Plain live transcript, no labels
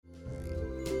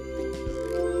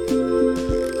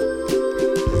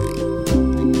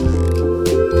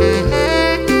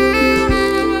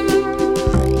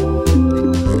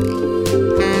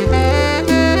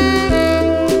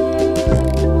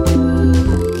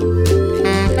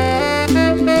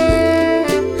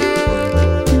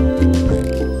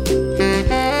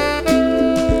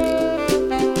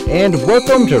and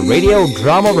welcome to Radio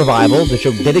Drama Revival, the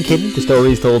show dedicated to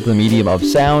stories told in the medium of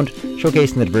sound,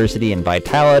 showcasing the diversity and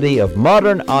vitality of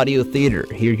modern audio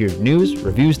theater. Here your news,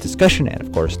 reviews, discussion, and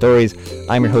of course stories.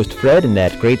 I'm your host Fred, and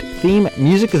that great theme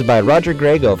music is by Roger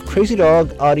Gregg of Crazy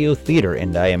Dog Audio Theater,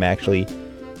 and I am actually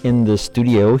in the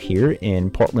studio here in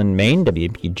Portland, Maine,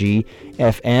 WMPG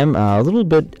FM. A little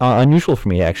bit unusual for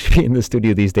me to actually be in the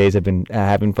studio these days. I've been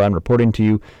having fun reporting to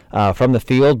you from the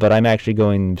field, but I'm actually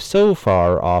going so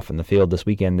far off in the field this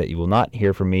weekend that you will not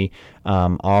hear from me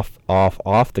off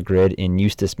the grid in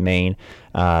Eustis, Maine.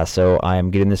 So I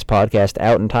am getting this podcast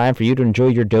out in time for you to enjoy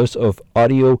your dose of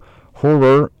audio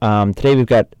horror. Today we've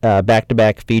got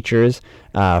back-to-back features.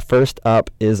 First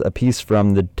up is a piece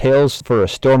from the Tales for a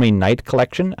Stormy Night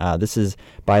collection. This is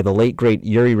by the late, great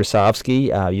Yuri Rosovsky.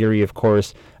 Yuri, of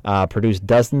course, produced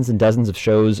dozens and dozens of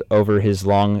shows over his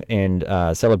long and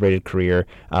celebrated career.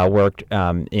 Worked,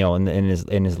 in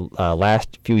his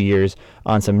last few years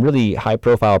on some really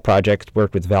high-profile projects.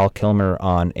 Worked with Val Kilmer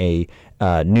on a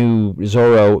new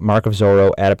Zorro, Mark of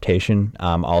Zorro adaptation.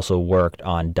 Also worked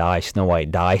on Snow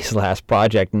White Die, his last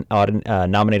project,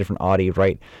 nominated for an Audie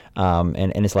right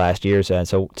in his last years.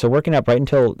 So working up right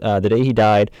until the day he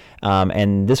died.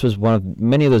 And this was one of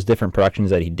many of those different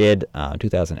productions that he did.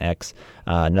 2000X,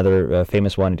 another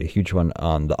famous one, a huge one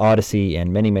on the Odyssey,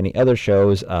 and many, many other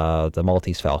shows, the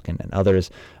Maltese Falcon and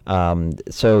others.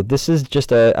 So this is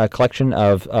just a collection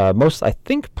of most, I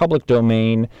think, public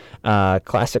domain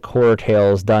classic horror tales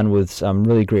done with some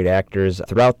really great actors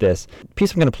throughout this. The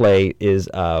piece I'm going to play is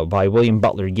by William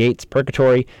Butler Yeats,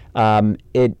 Purgatory.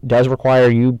 It does require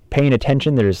you paying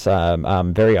attention. There's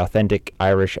very authentic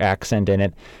Irish accent in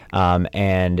it,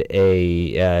 and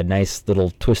a nice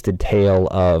little twisted tale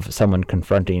of someone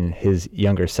confronting his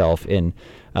younger self in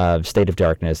state of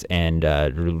darkness and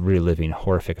reliving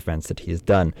horrific events that he has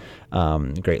done.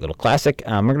 Great little classic.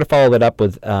 We're going to follow that up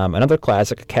with another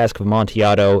classic, Cask of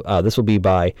Amontillado. This will be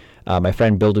by my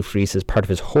friend Bill Dufries as part of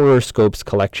his Horror Scopes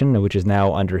collection, which is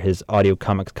now under his Audio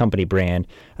Comics Company brand,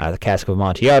 the Cask of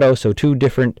Amontillado. So two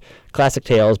different classic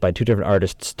tales by two different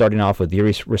artists, starting off with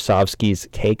Yuri Rosovsky's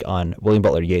take on William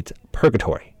Butler Yeats'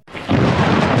 Purgatory.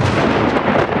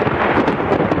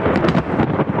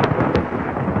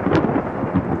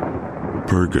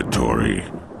 Purgatory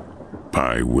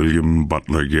by William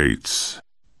Butler Yeats,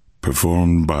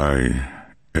 performed by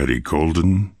Eddie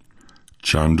Golden,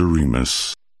 Chanda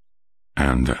Remus,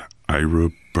 and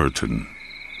Ira Burton.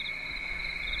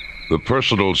 The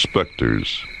personal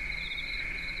spectres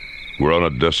were on a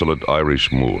desolate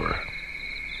Irish moor.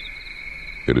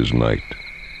 It is night.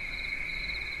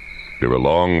 Near a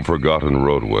long-forgotten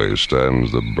roadway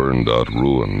stands the burned-out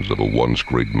ruins of a once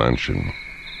great mansion.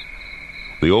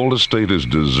 The old estate is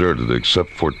deserted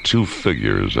except for two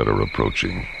figures that are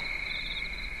approaching.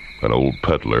 An old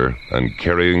peddler, and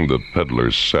carrying the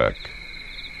peddler's sack,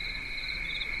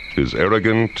 his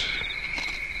arrogant,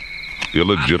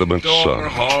 illegitimate son.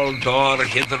 Hall door,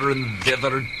 hither and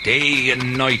thither, day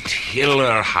and night,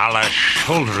 hiller, holler,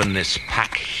 shouldering this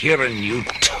pack, hearing you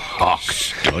talk.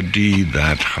 Study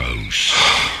that house.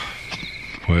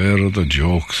 Where are the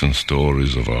jokes and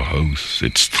stories of a house?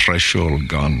 Its threshold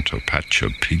gone to patch a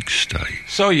pigsty.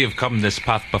 So you've come this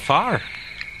path before?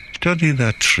 Study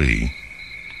that tree.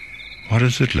 What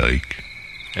is it like?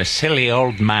 A silly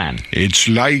old man. It's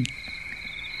like...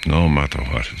 No matter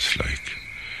what it's like.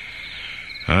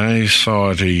 I saw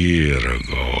it a year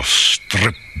ago,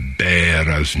 stripped bare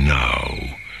as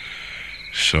now.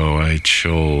 So I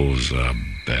chose a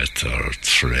better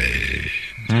trade.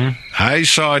 I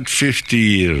saw it 50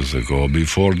 years ago,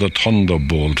 before the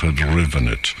thunderbolt had riven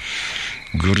it.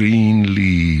 Green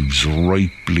leaves,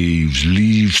 ripe leaves,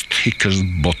 leaves thick as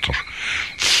butter,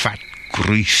 fat,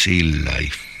 greasy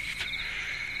life.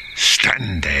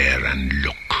 Stand there and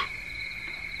look,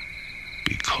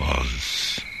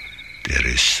 because there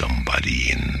is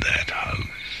somebody in that house.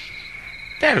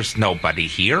 There's nobody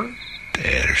here.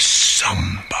 There's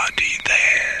somebody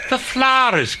there. The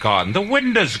floor is gone, the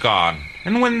window's gone,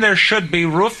 and when there should be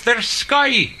roof, there's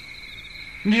sky.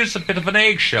 And here's a bit of an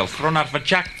eggshell thrown out of a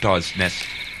jackdaw's nest.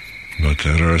 But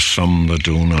there are some that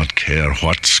do not care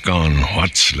what's gone,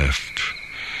 what's left.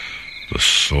 The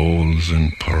souls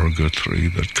in purgatory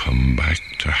that come back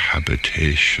to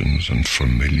habitations and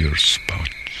familiar spots.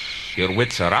 Your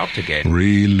wits are out again.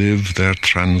 Relive their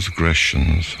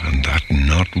transgressions, and that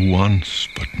not once,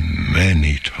 but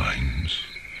many times.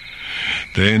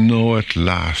 They know at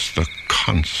last the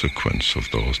consequence of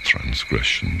those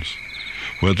transgressions,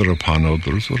 whether upon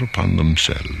others or upon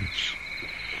themselves.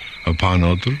 Upon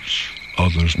others,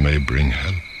 others may bring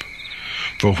help.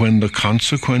 For when the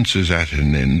consequence is at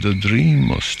an end, the dream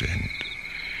must end.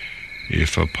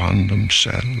 if upon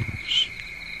themselves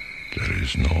there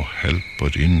is no help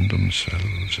but in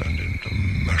themselves and in the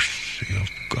mercy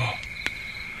of God.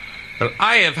 Well,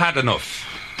 I have had enough.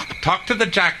 Talk to the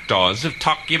jackdaws if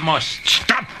talk you must.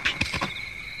 Stop!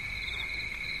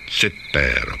 Sit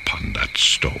there upon that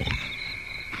stone.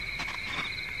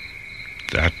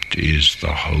 That is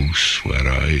the house where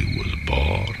I was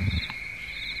born.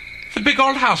 The big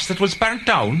old house that was burnt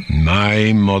down?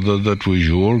 My mother that was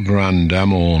your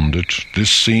grandam owned it. This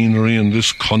scenery and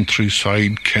this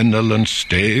countryside, kennel and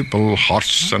stable,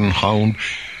 horse and hound.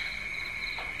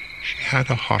 She had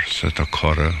a horse at the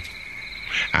Curragh,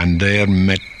 and there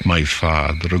met my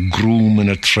father, a groom in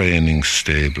a training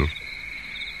stable.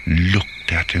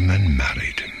 Looked at him and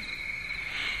married him.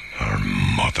 Her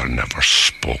mother never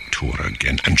spoke to her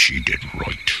again, and she did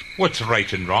right. What's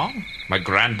right and wrong? My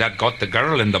granddad got the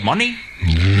girl and the money.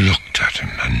 Looked at him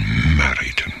and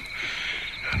married him,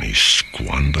 and he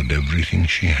squandered everything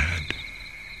she had.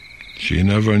 She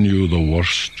never knew the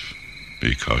worst,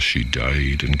 because she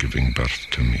died in giving birth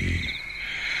to me.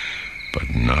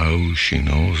 But now she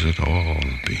knows it all,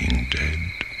 being dead.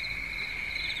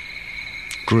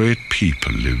 Great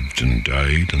people lived and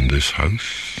died in this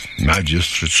house.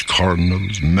 Magistrates,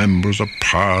 colonels, members of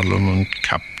Parliament,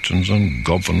 captains and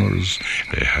governors.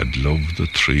 They had loved the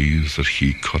trees that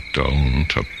he cut down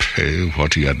to pay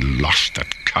what he had lost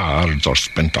at cards or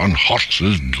spent on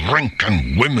horses, drink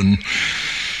and women.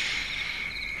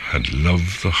 Had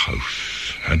loved the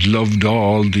house, had loved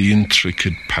all the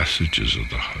intricate passages of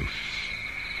the house.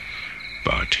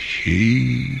 But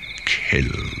he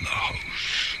killed the house.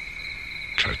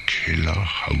 To kill a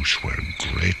house where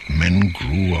great men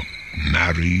grew up,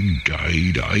 married,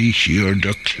 died, I here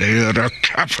declare a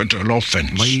capital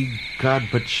offence. My God,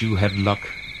 but you had luck.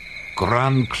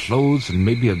 Grand clothes and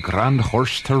maybe a grand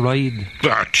horse to ride.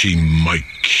 That he might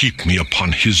keep me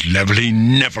upon his level. He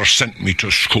never sent me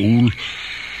to school.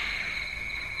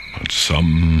 But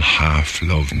some half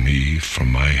loved me for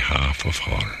my half of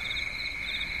her.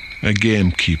 A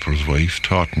gamekeeper's wife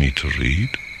taught me to read.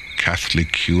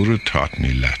 Catholic curate taught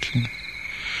me Latin.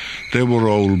 There were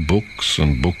old books,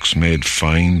 and books made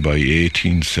fine by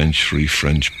 18th century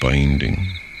French binding.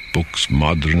 Books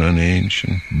modern and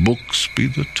ancient, books be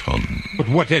the ton. But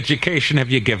what education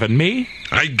have you given me?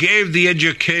 I gave the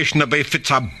education of if it's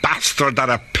a bastard that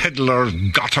a peddler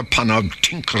got upon a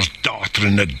tinker's daughter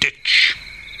in a ditch.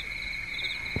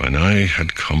 When I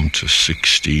had come to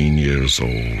 16 years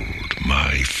old,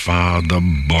 my father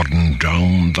burned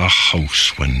down the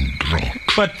house when drunk.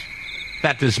 But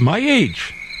that is my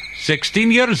age.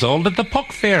 16 years old at the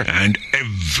Puck Fair. And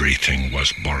everything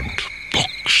was burnt.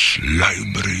 Books,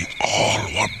 library, all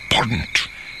were burnt.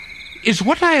 Is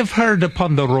what I have heard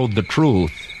upon the road the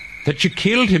truth? That you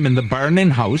killed him in the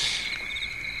burning house?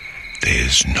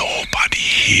 There's nobody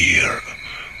here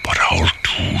but our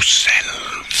two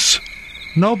selves.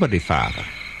 Nobody, Father.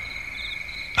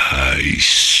 I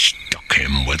stuck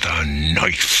him with a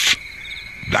knife.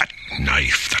 That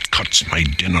knife that cuts my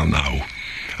dinner now.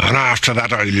 And after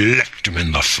that I left him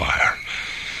in the fire.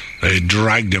 They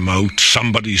dragged him out.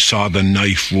 Somebody saw the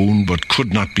knife wound but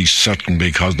could not be certain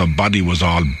because the body was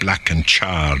all black and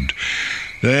charred.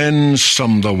 Then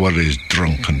some that were his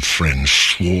drunken friends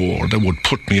swore they would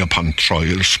put me upon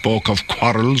trial, spoke of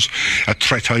quarrels, a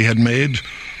threat I had made.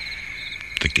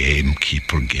 The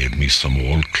gamekeeper gave me some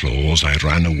old clothes. I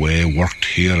ran away, worked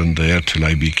here and there till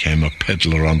I became a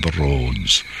peddler on the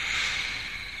roads.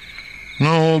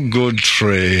 No good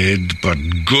trade,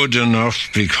 but good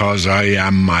enough because I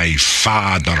am my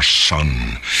father's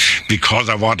son, because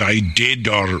of what I did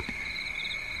or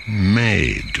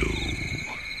may do.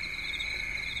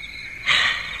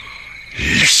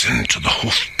 Listen to the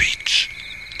hoofbeats.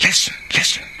 Listen,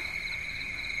 listen.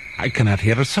 I cannot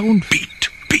hear a sound. Beat,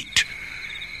 beat.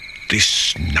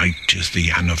 This night is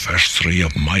the anniversary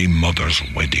of my mother's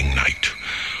wedding night,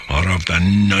 or of the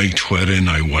night wherein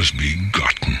I was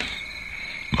begotten.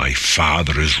 My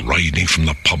father is riding from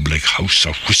the public house,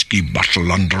 a whiskey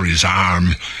bottle under his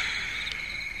arm.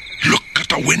 Look at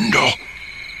the window.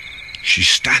 She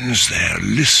stands there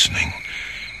listening.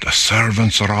 The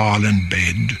servants are all in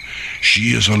bed.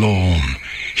 She is alone.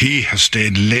 He has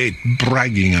stayed late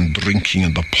bragging and drinking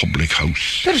in the public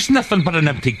house. There's nothing but an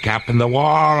empty gap in the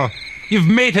wall. You've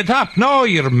made it up. No,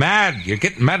 you're mad. You're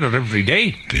getting madder every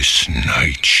day. This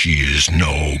night she is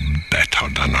no better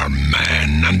than her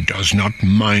man and does not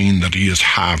mind that he is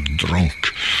half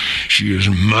drunk. She is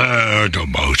mad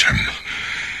about him.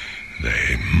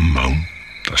 They mount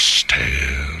the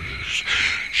stairs.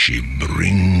 She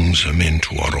brings him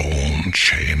into her own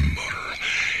chamber.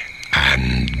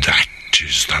 And that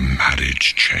is the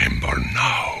marriage chamber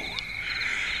now.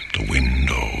 The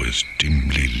window is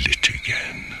dimly lit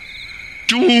again.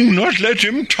 Do not let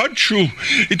him touch you.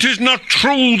 It is not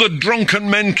true that drunken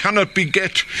men cannot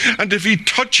beget, and if he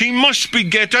touch, he must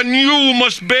beget, and you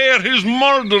must bear his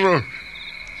murderer.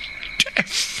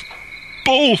 Deaf,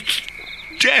 both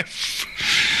deaf.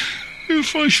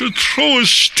 If I should throw a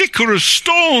stick or a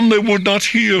stone, they would not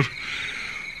hear.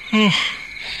 Oh,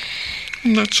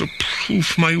 and that's a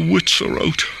proof my wits are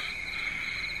out.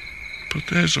 But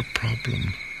there's a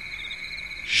problem.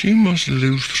 She must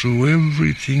live through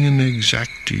everything in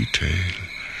exact detail,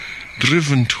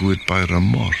 driven to it by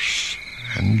remorse.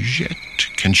 And yet,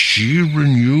 can she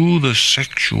renew the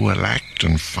sexual act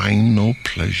and find no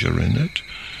pleasure in it?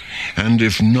 And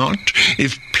if not,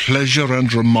 if pleasure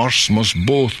and remorse must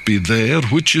both be there,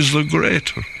 which is the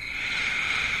greater?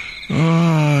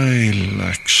 I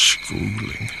lack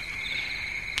schooling.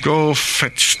 Go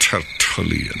fetch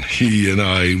Tertullian. He and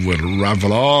I will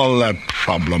ravel all that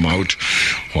problem out,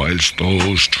 whilst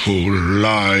those two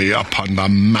lie upon the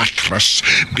mattress,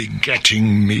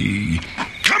 begetting me.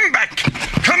 Come back!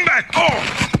 Come back!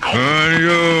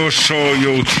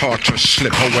 You thought to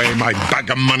slip away my bag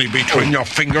of money between your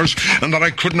fingers, and that I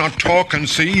could not talk and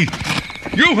see?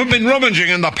 You have been rummaging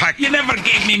in the pack. You never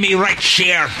gave me right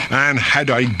share. And had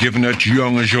I given it,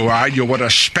 young as you are, you would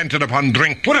have spent it upon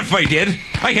drink. What if I did?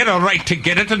 I had a right to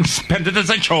get it and spend it as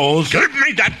I chose. Give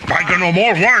me that bag and no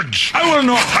more words. I will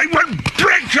not. I will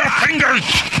break your fingers.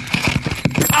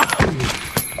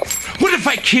 What if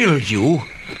I killed you?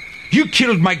 You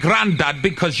killed my granddad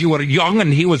because you were young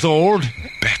and he was old.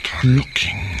 Better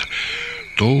looking.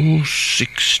 Those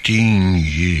 16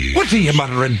 years. What are you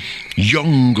muttering?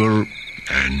 Younger,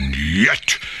 and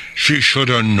yet she should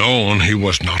have known he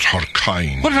was not her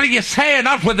kind. What are you saying?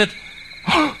 Out with it.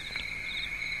 My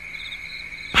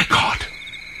God.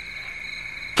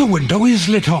 The window is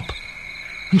lit up.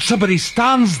 And somebody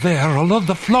stands there, although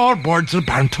the floorboards are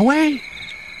burnt away.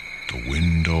 The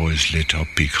window is lit up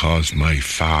because my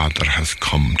father has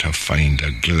come to find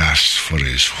a glass for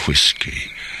his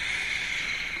whiskey.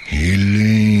 He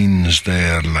leans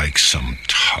there like some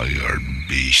tired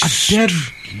beast. A dead,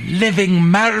 living,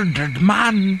 murdered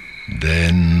man.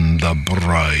 Then the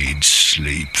bride's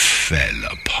sleep fell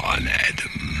upon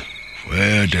Adam.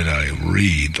 Where did I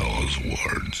read those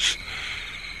words?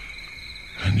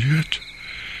 And yet,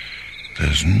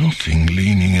 there's nothing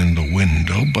leaning in the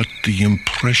window but the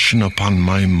impression upon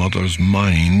my mother's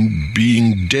mind.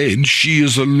 Being dead, she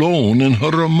is alone in her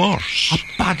remorse.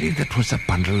 A body that was a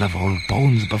bundle of old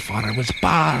bones before I was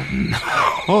born.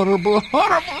 Horrible,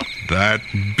 horrible. That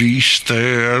beast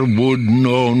there would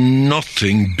know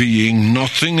nothing, being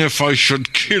nothing, if I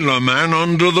should kill a man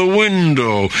under the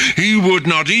window. He would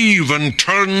not even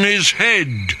turn his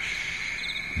head.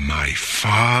 My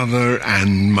father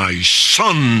and my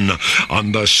son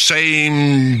on the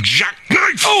same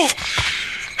jackknife. Oh!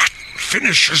 That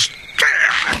finishes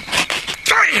there.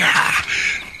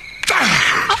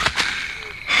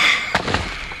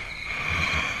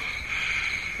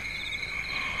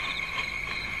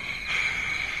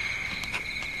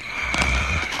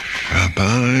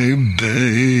 My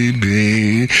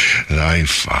baby, thy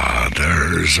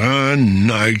father's a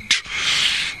knight,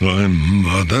 thy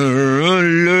mother a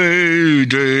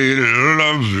lady,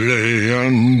 lovely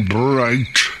and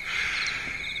bright.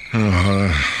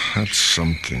 That's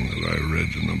something that I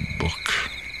read in a book.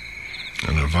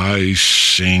 And if I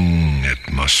sing,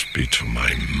 it must be to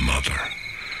my mother.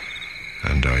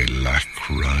 And I lack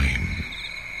rhyme.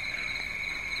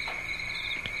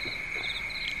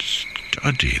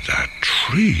 Study that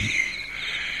tree.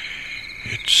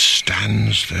 It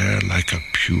stands there like a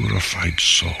purified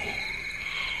soul,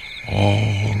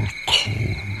 all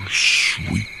cold,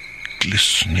 sweet,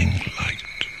 glistening light.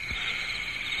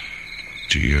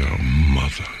 Dear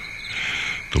mother,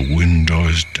 the window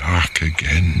is dark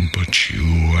again, but you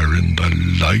are in the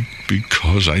light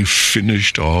because I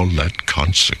finished all that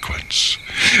consequence.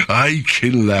 I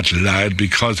killed that lad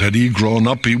because had he grown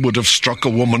up he would have struck a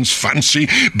woman's fancy,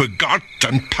 begot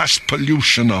and passed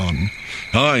pollution on.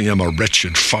 I am a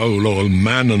wretched, foul old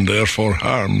man and therefore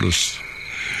harmless.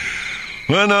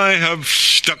 When I have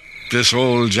stuck this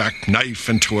old jackknife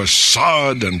into a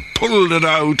sod and pulled it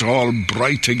out all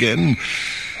bright again,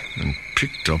 and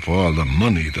picked up all the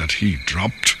money that he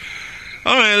dropped,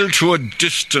 I'll to a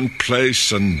distant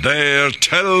place and there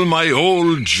tell my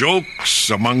old jokes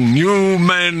among new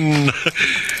men.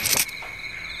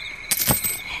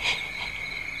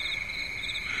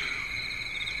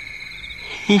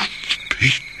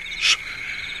 Hoofbeats.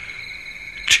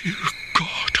 Dear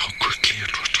God, how quickly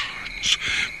it returns.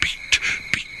 Beat,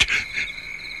 beat.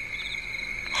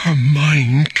 Her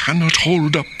mind cannot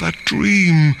hold up that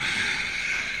dream.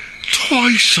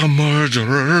 Twice a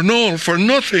murderer, and all for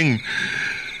nothing.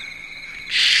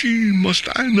 She must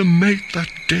animate that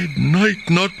dead night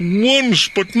not once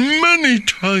but many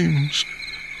times.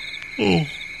 Oh,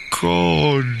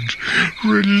 God,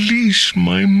 release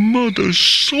my mother's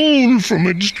soul from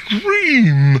its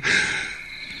dream.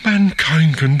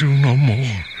 Mankind can do no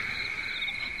more.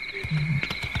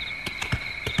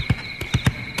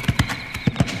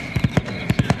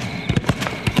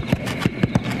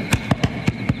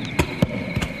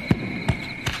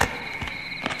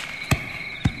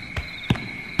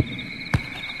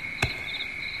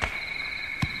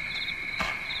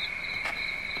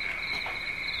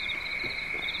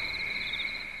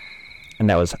 And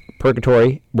that was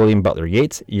Purgatory, William Butler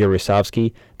Yeats,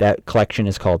 Yaroslavsky. That collection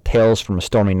is called Tales from a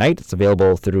Stormy Night. It's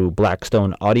available through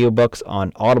Blackstone Audiobooks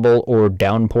on Audible or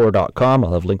Downpour.com.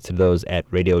 I'll have links to those at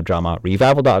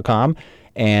RadioDramaRevival.com.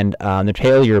 And the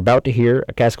tale you're about to hear,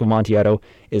 A Cask of Amontillado,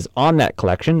 is on that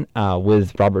collection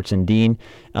with Robertson Dean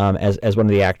as one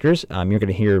of the actors. You're going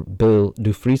to hear Bill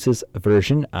Dufries's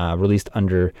version, released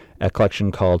under a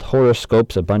collection called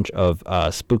Horoscopes, a bunch of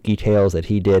spooky tales that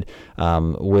he did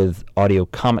with Audio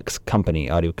Comics Company,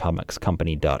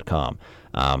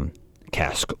 audiocomicscompany.com.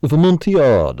 Cask of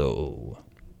Amontillado.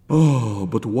 Oh,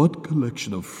 but what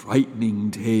collection of frightening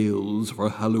tales for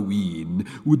Halloween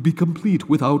would be complete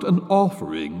without an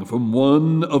offering from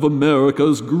one of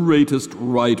America's greatest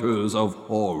writers of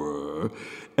horror,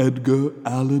 Edgar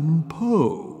Allan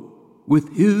Poe,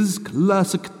 with his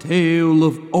classic tale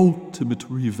of ultimate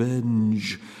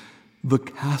revenge, The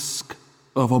Cask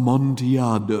of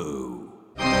Amontillado.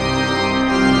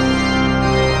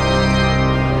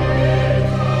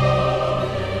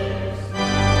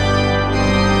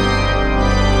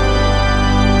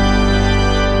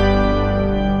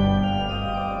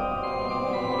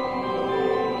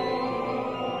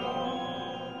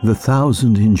 The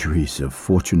 1,000 injuries of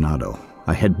Fortunato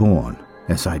I had borne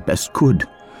as I best could.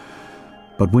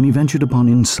 But when he ventured upon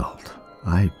insult,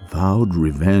 I vowed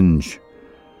revenge.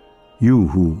 You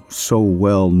who so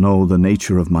well know the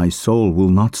nature of my soul will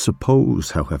not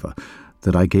suppose, however,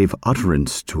 that I gave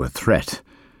utterance to a threat.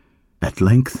 At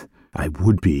length I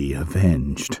would be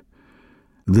avenged.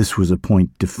 This was a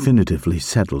point definitively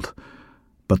settled,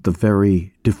 but the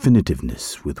very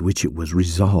definitiveness with which it was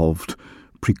resolved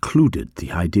precluded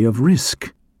the idea of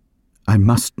risk. I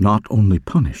must not only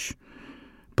punish,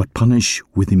 but punish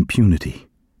with impunity.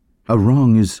 A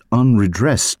wrong is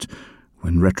unredressed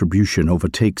when retribution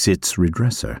overtakes its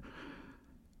redresser.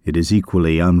 It is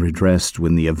equally unredressed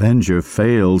when the avenger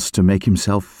fails to make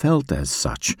himself felt as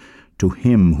such to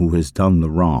him who has done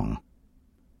the wrong.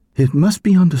 It must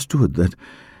be understood that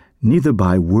neither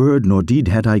by word nor deed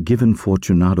had I given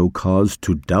Fortunato cause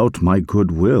to doubt my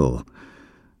good will.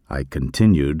 I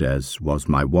continued, as was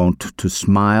my wont, to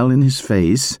smile in his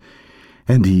face,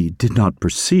 and he did not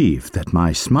perceive that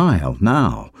my smile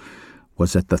now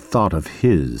was at the thought of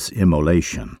his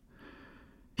immolation.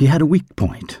 He had a weak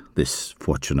point, this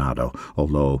Fortunato,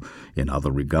 although in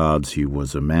other regards he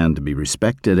was a man to be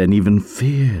respected and even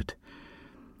feared.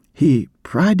 He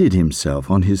prided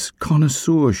himself on his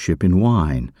connoisseurship in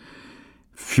wine.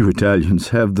 Few Italians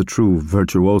have the true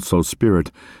virtuoso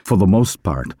spirit, for the most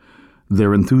part.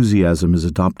 Their enthusiasm is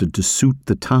adopted to suit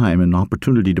the time and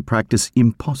opportunity to practice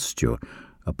imposture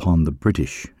upon the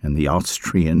British and the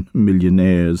Austrian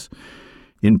millionaires.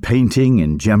 In painting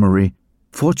and gemmery,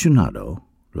 Fortunato,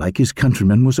 like his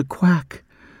countrymen, was a quack.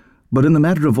 But in the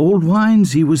matter of old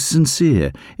wines, he was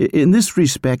sincere. In this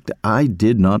respect, I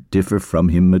did not differ from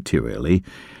him materially.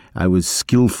 I was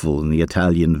skillful in the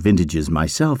Italian vintages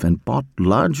myself and bought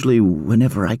largely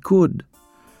whenever I could.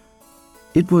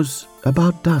 It was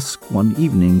about dusk one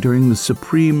evening during the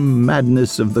supreme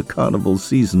madness of the carnival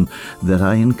season that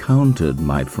I encountered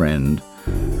my friend.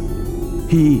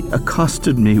 He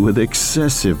accosted me with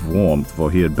excessive warmth,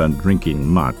 for he had been drinking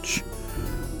much.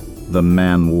 The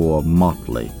man wore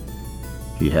motley.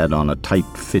 He had on a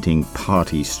tight-fitting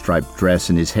party-striped dress,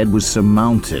 and his head was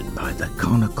surmounted by the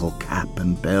conical cap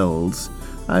and bells.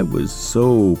 I was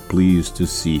so pleased to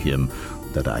see him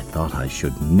that I thought I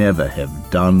should never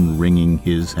have done wringing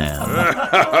his hand.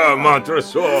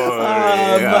 Montresor!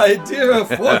 My dear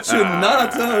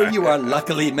Fortunato, you are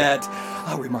luckily met.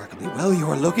 How remarkably well you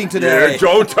are looking today. Yeah,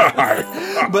 don't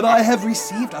I? But I have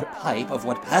received a pipe of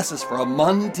what passes for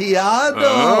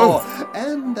Amontillado,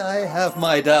 and I have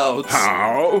my doubts.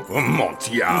 How?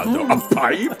 Amontillado? A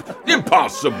pipe?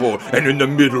 Impossible, and in the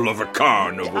middle of a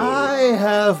carnival. I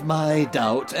have my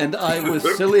doubt, and I was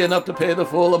silly enough to pay the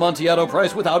full Amontillado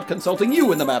price without consulting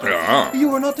you in the matter. You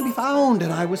were not to be found,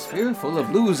 and I was fearful of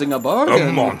losing a bargain.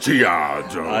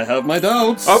 Amontillado. I have my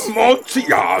doubts.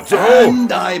 Amontillado.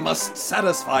 And I must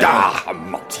satisfy you.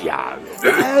 Amontillado.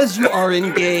 As you are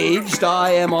engaged,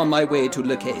 I am on my way to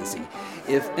Lucchese.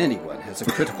 If anyone has a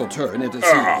critical turn, it is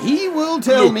he. He will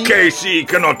tell me... Lucchese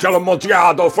cannot tell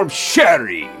Amontillado from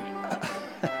Sherry.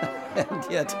 And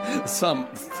yet, some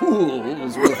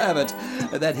fools will have it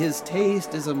that his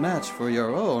taste is a match for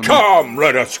your own. Come,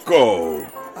 let us go.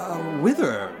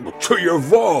 Whither? To your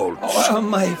vault. Oh,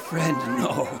 my friend,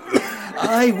 no.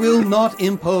 I will not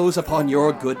impose upon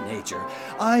your good nature.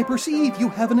 I perceive you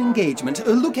have an engagement.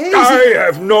 Lucchese... I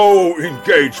have no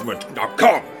engagement. Now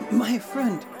come. My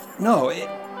friend, no, it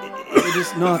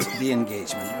is not the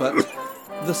engagement, but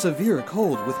the severe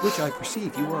cold with which I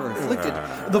perceive you are afflicted.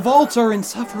 The vaults are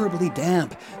insufferably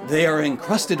damp. They are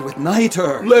encrusted with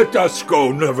nitre. Let us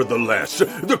go, nevertheless.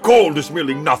 The cold is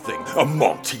merely nothing.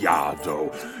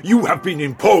 Amontillado. You have been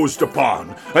imposed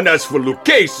upon. And as for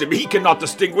Lucchese, he cannot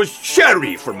distinguish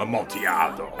Sherry from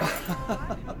Amontillado.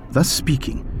 Thus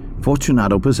speaking,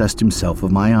 Fortunato possessed himself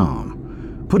of my arm.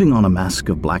 Putting on a mask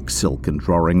of black silk and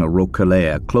drawing a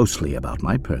roquelaire closely about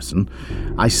my person,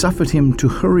 I suffered him to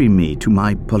hurry me to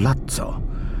my palazzo.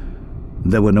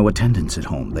 There were no attendants at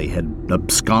home. They had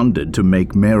absconded to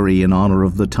make merry in honor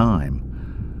of the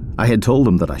time. I had told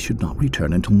them that I should not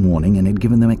return until morning and had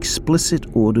given them explicit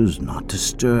orders not to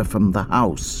stir from the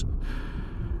house.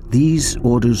 These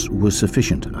orders were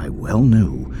sufficient, I well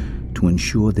knew, to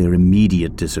ensure their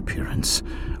immediate disappearance,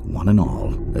 one and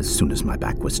all, as soon as my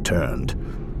back was turned.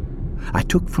 I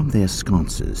took from their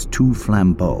sconces 2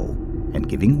 flambeaux, and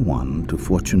giving one to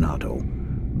Fortunato,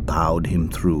 bowed him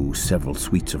through several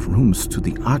suites of rooms to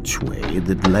the archway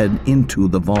that led into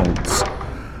the vaults.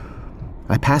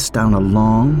 I passed down a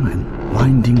long and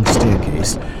winding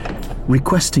staircase,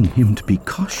 requesting him to be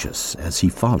cautious as he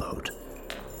followed.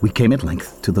 We came at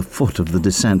length to the foot of the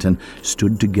descent and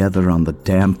stood together on the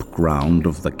damp ground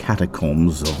of the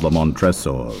catacombs of the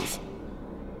Montresors.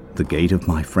 The gait of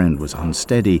my friend was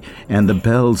unsteady, and the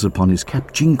bells upon his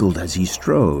cap jingled as he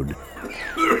strode.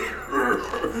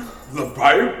 The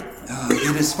pipe?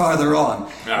 It is farther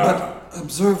on. But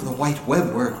observe the white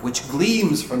webwork which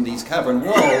gleams from these cavern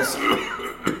walls.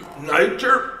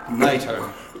 Nitre? Nitre.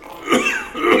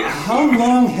 How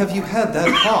long have you had that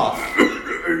cough?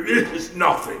 It is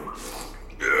nothing.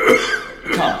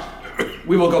 Come,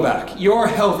 we will go back. Your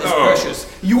health is precious.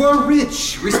 You are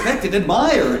rich, respected,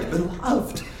 admired,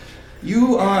 beloved.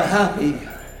 You are happy,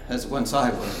 as once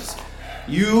I was.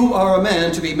 You are a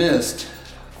man to be missed.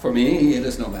 For me, it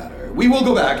is no matter. We will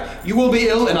go back. You will be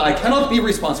ill, and I cannot be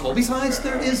responsible. Besides,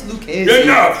 there is Lucchese.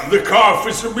 Enough! The cough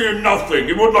is a mere nothing.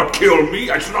 It will not kill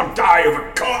me. I shall not die of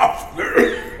a cough.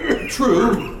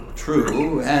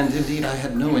 True, and indeed I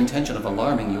had no intention of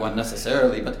alarming you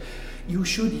unnecessarily, but you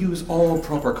should use all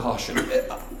proper caution.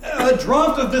 A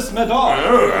draught of this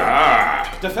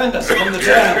Medoc. Defend us from the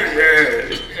damp.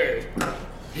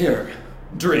 Here,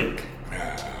 drink.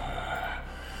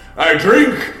 I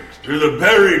drink to the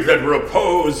buried that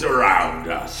repose around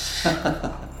us.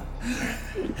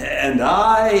 And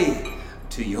I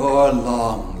to your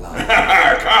long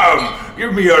life. Come,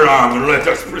 give me your arm and let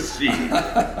us proceed.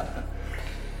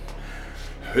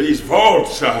 These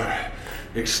vaults are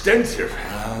extensive.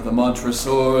 The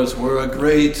Montresors were a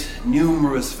great,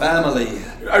 numerous family.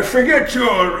 I forget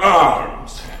your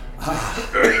arms.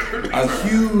 A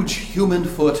huge human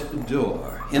foot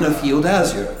door in a field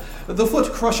azure. The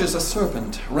foot crushes a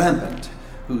serpent rampant,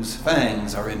 whose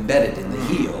fangs are embedded in the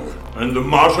heel. And the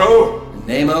motto?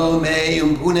 Nemo me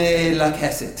impune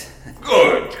lacessit.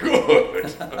 Good.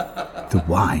 The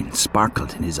wine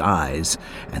sparkled in his eyes,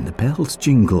 and the bells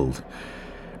jingled.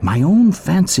 My own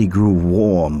fancy grew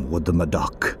warm with the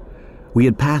Medoc. We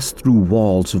had passed through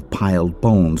walls of piled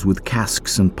bones with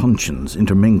casks and puncheons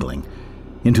intermingling,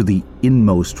 into the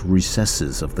inmost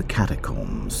recesses of the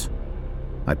catacombs.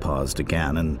 I paused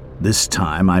again, and this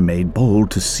time I made bold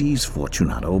to seize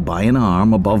Fortunato by an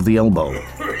arm above the elbow.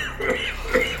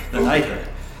 The nitre.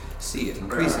 See, it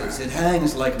increases. It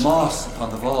hangs like moss upon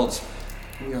the vaults.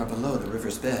 We are below the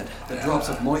river's bed. The drops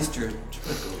of moisture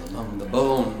trickle among the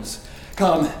bones.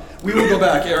 Come, we will go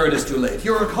back ere it is too late.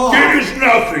 You're a cough. It is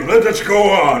nothing. Let us go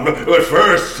on. But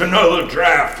first, another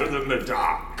draught of the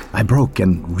Medoc. I broke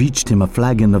and reached him a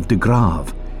flagon of de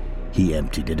Grave. He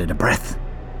emptied it in a breath.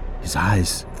 His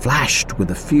eyes flashed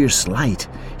with a fierce light.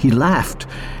 He laughed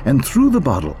and threw the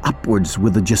bottle upwards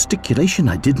with a gesticulation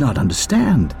I did not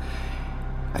understand.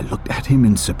 I looked at him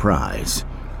in surprise.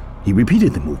 He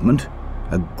repeated the movement,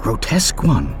 a grotesque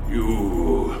one.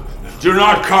 You do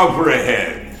not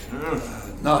comprehend.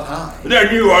 Not I.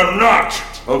 Then you are not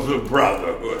of the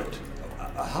Brotherhood.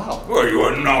 How? Well, you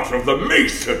are not of the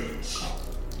Masons.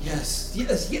 Yes. You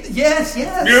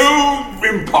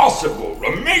impossible.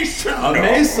 A Mason. A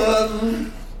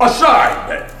Mason. A sign,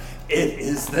 then. It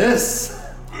is this.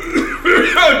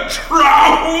 A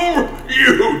trowel?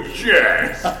 You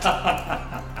jest.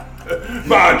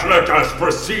 But let us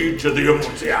proceed to the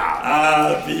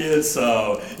Amontillado. Be it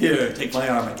so. Here, take my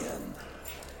arm again.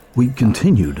 We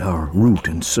continued our route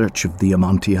in search of the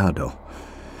Amontillado.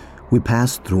 We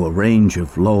passed through a range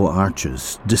of low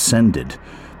arches, descended,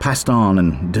 passed on,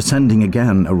 and descending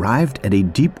again, arrived at a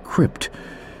deep crypt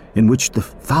in which the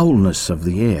foulness of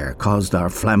the air caused our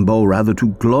flambeau rather to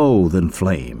glow than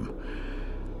flame.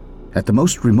 At the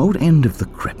most remote end of the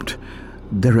crypt,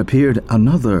 there appeared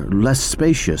another, less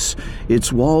spacious.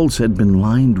 Its walls had been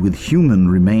lined with human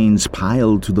remains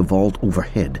piled to the vault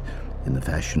overhead, in the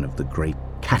fashion of the great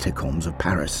catacombs of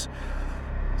Paris.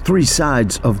 3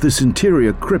 sides of this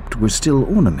interior crypt were still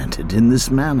ornamented in this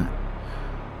manner.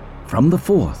 From the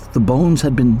 4th, the bones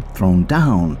had been thrown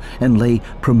down and lay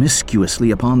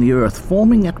promiscuously upon the earth,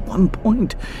 forming at one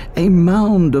point a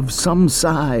mound of some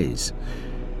size.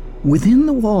 Within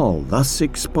the wall, thus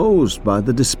exposed by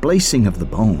the displacing of the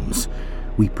bones,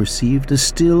 we perceived a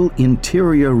still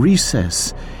interior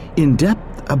recess, in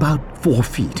depth about 4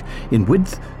 feet, in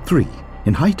width 3,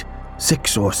 in height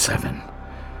 6 or 7.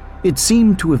 It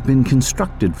seemed to have been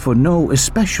constructed for no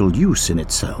especial use in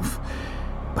itself,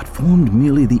 but formed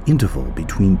merely the interval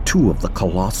between 2 of the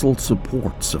colossal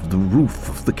supports of the roof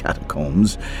of the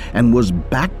catacombs, and was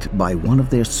backed by one of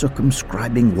their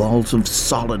circumscribing walls of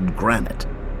solid granite.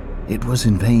 It was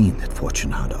in vain that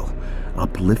Fortunato,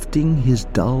 uplifting his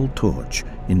dull torch,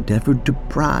 endeavored to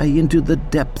pry into the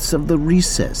depths of the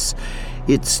recess.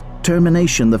 Its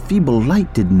termination the feeble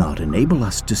light did not enable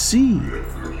us to see.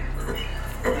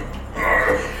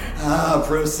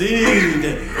 Proceed.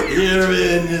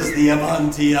 Herein is the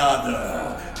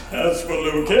Amontillado. As for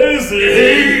Lucchese,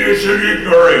 he is an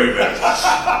ignoramus.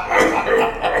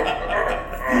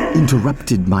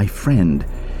 Interrupted my friend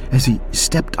as he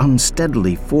stepped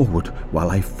unsteadily forward while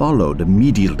I followed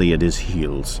immediately at his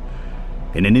heels.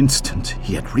 In an instant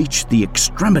he had reached the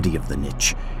extremity of the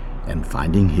niche, and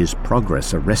finding his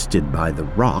progress arrested by the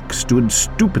rock, stood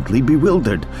stupidly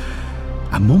bewildered.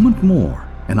 A moment more,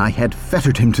 and I had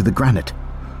fettered him to the granite.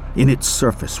 In its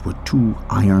surface were 2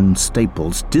 iron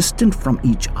staples, distant from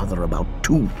each other about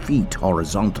 2 feet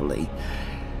horizontally.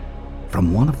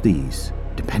 From one of these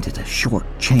depended a short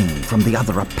chain, from the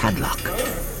other a padlock.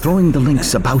 Throwing the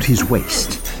links about his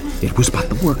waist, it was but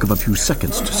the work of a few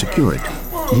seconds to secure it.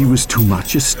 He was too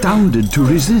much astounded to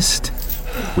resist.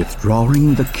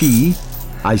 Withdrawing the key,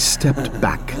 I stepped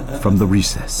back from the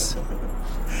recess.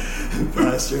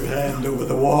 Pass your hand over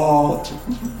the wall.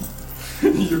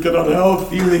 You cannot help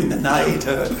feeling the night.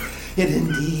 It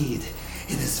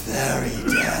is very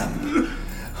damp.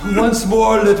 Once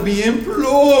more, let me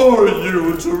implore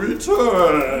you to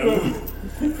return.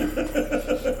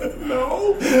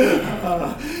 No?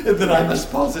 Then I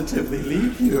must positively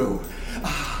leave you.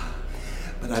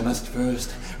 But I must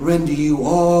first render you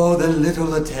all the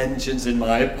little attentions in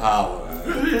my power.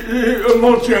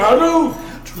 Amontillado?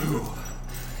 True.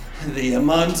 The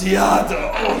Amontillado.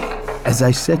 As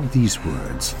I said these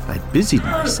words, I busied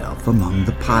myself among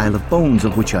the pile of bones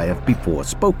of which I have before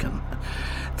spoken.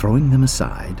 Throwing them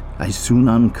aside, I soon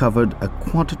uncovered a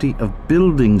quantity of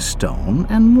building stone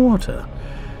and mortar.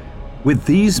 With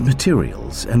these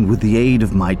materials, and with the aid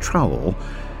of my trowel,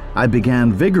 I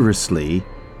began vigorously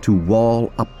to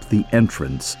wall up the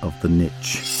entrance of the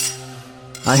niche.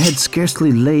 I had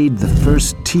scarcely laid the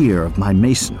first tier of my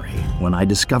masonry when I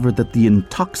discovered that the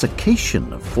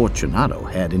intoxication of Fortunato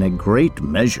had in a great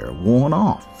measure worn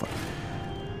off.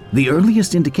 The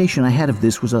earliest indication I had of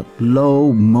this was a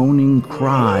low, moaning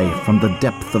cry from the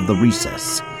depth of the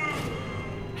recess.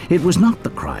 It was not the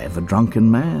cry of a drunken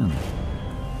man.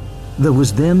 There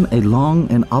was then a long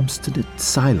and obstinate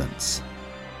silence.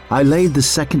 I laid the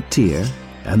 2nd tier,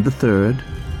 and the 3rd,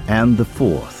 and the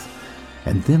 4th,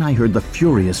 and then I heard the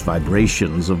furious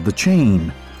vibrations of the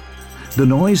chain. The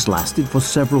noise lasted for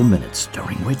several minutes,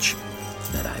 during which,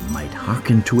 that I might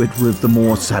hearken to it with the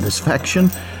more satisfaction,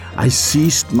 I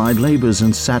ceased my labors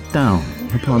and sat down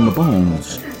upon the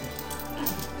bones.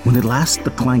 When at last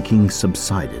the clanking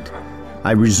subsided,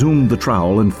 I resumed the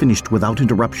trowel and finished without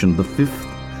interruption the 5th,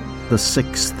 the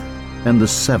 6th, and the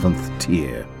 7th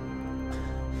tier.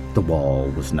 The wall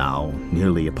was now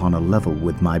nearly upon a level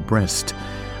with my breast.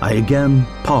 I again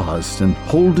paused, and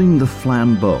holding the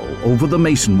flambeau over the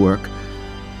masonwork,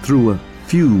 threw a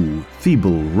few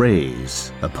feeble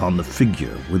rays upon the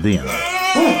figure within.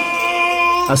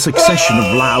 A succession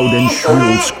of loud and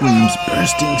shrill screams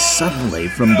bursting suddenly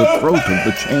from the throat of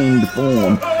the chained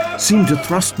form seemed to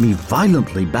thrust me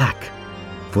violently back.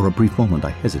 For a brief moment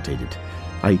I hesitated.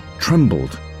 I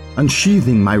trembled.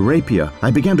 Unsheathing my rapier,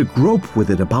 I began to grope with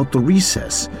it about the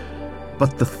recess.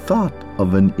 But the thought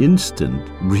of an instant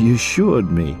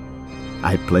reassured me.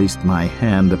 I placed my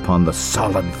hand upon the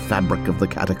solid fabric of the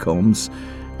catacombs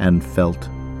and felt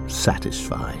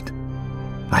satisfied.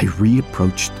 I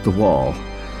reapproached the wall.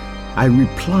 I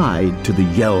replied to the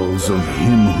yells of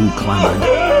him who clamored.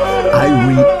 I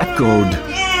re-echoed.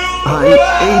 I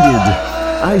aided.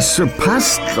 I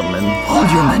surpassed them in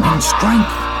volume and in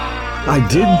strength. I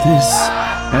did this,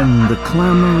 and the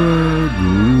clamorer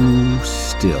grew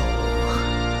still.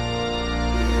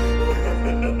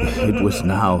 It was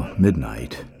now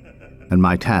midnight, and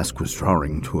my task was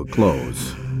drawing to a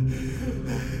close.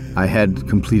 I had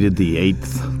completed the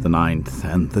 8th, the 9th,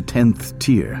 and the 10th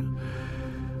tier.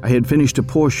 I had finished a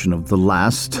portion of the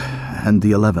last and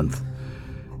the 11th.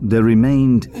 There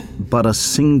remained but a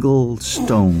single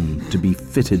stone to be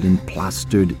fitted and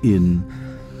plastered in.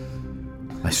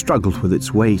 I struggled with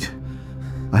its weight.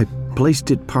 I placed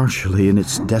it partially in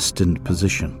its destined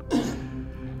position.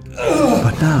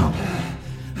 But now,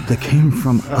 there came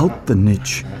from out the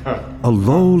niche a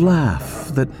low laugh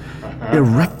that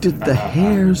erected the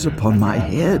hairs upon my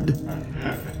head.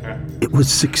 It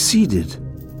was succeeded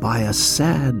by a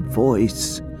sad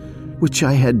voice, which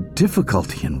I had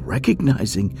difficulty in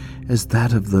recognizing as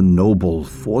that of the noble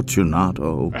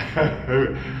Fortunato.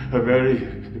 A very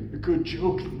good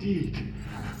joke indeed.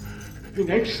 An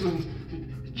excellent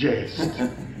jest.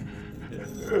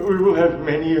 We will have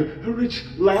many a rich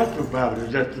laugh about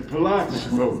it at the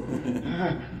Palazzo.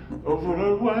 Over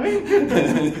our wine?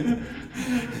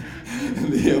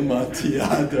 The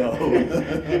Amontillado.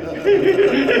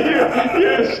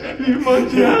 Yes, the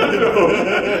Amontillado.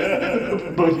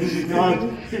 But is it not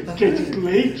getting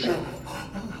late?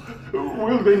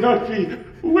 Will they not be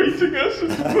waiting us at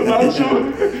the Palazzo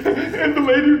and the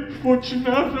Lady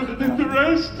Fortunato and the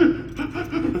rest?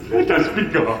 Let us be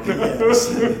gone. Yes.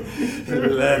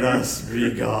 Let us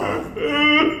be gone.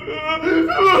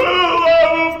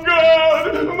 Love of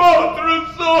God,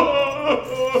 Montresor!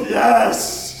 Yes!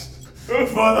 For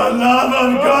the love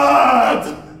of God!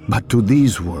 But to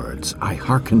these words I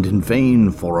hearkened in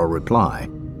vain for a reply.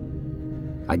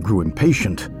 I grew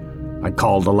impatient. I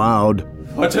called aloud,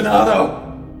 Fortunato!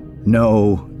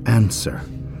 No answer.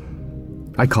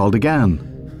 I called again.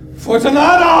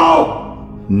 Fortunato!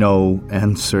 No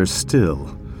answer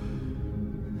still.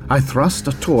 I thrust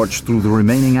a torch through the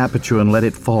remaining aperture and let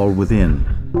it fall within.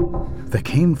 There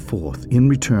came forth in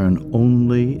return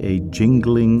only a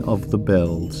jingling of the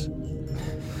bells.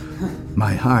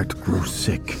 My heart grew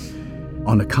sick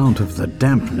on account of the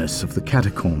dampness of the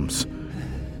catacombs.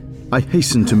 I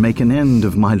hastened to make an end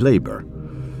of my labor.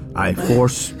 I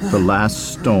forced the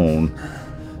last stone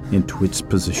into its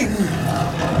position.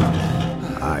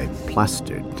 I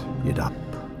plastered it up.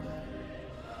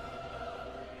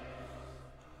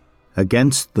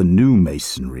 Against the new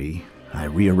masonry, I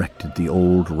re-erected the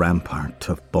old rampart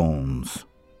of bones.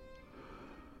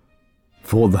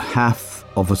 For the half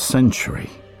of a century,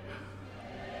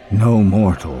 no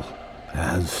mortal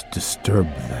has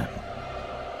disturbed them.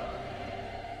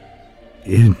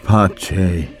 In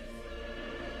pace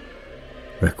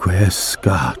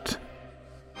requiescat.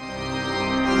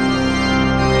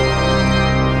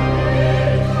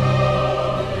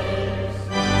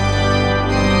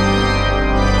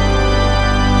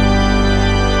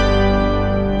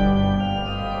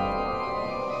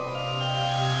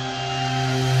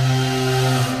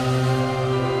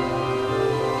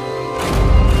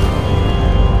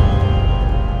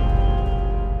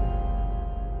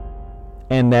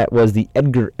 And that was the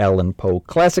Edgar Allan Poe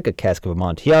classic, A Cask of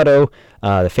Amontillado,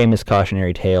 the famous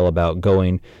cautionary tale about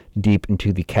going deep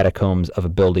into the catacombs of a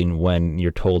building when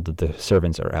you're told that the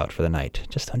servants are out for the night.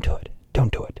 Just don't do it.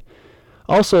 Don't do it.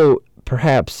 Also,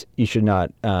 perhaps you should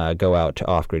not go out to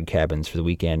off-grid cabins for the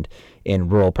weekend in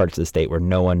rural parts of the state where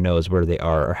no one knows where they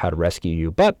are or how to rescue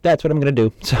you. But that's what I'm going to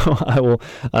do. So I will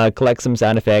collect some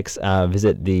sound effects,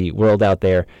 visit the world out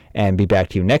there, and be back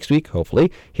to you next week,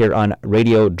 hopefully, here on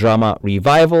Radio Drama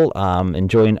Revival,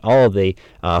 enjoying all of the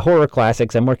horror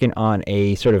classics. I'm working on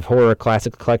a sort of horror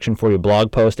classics collection for your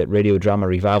blog post at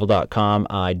radiodramarevival.com.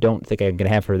 I don't think I'm going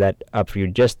to have that up for you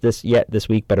just this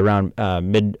week, but around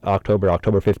mid-October,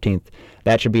 October 15th,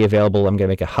 that should be available. I'm going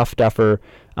to make a Huff Duffer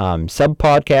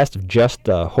sub-podcast of just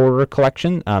the horror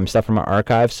collection, stuff from our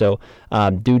archive, so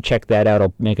do check that out.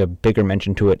 I'll make a bigger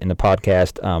mention to it in the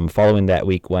podcast following that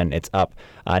week when it's up.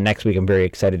 Next week, I'm very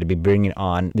excited to be bringing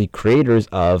on the creators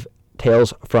of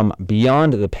Tales from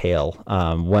Beyond the Pale,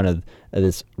 one of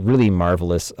this really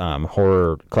marvelous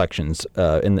horror collections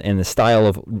in the style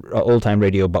of old-time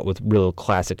radio, but with real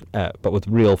classic, but with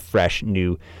real fresh,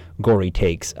 new, gory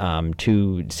takes.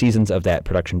 2 seasons of that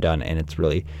production done, and it's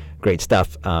really great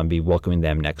stuff. Be welcoming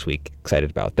them next week. Excited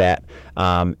about that.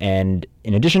 And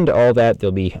in addition to all that,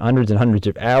 there'll be hundreds and hundreds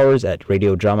of hours at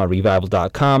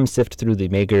radiodramarevival.com. Sift through the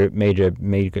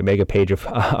mega page of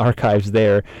archives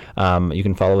there. You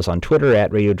can follow us on Twitter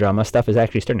at Radio Drama. Stuff is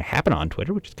actually starting to happen on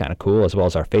Twitter, which is kind of cool, as well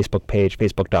as our Facebook page,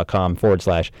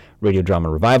 facebook.com/Radio Drama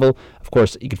Revival. Of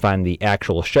course, you can find the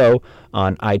actual show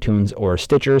on iTunes or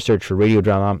Stitcher. Search for Radio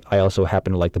Drama. I also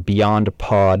happen to like the Beyond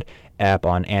Pod app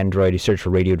on Android. You search for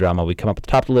Radio Drama, we come up at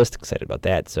the top of the list. Excited about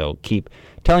that. So keep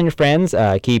telling your friends,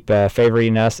 keep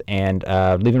favoriting us, and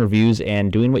leaving reviews,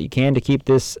 and doing what you can to keep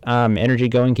this energy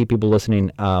going, keep people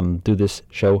listening, do this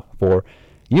show for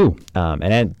you.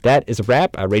 And that is a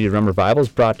wrap. Radio Drama Revival is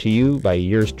brought to you by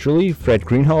yours truly, Fred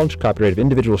Greenhalgh. Copyright of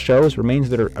individual shows remains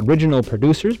that are original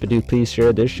producers, but do please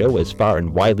share this show as far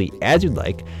and widely as you'd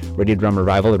like. Radio Drama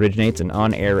Revival originates in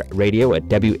on-air radio at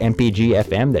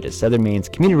WMPG-FM, that is Southern Maine's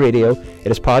community radio.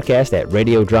 It is podcast at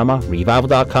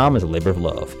radiodramarevival.com as a labor of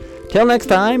love. Till next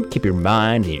time, keep your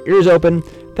mind and your ears open.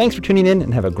 Thanks for tuning in,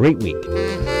 and have a great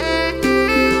week.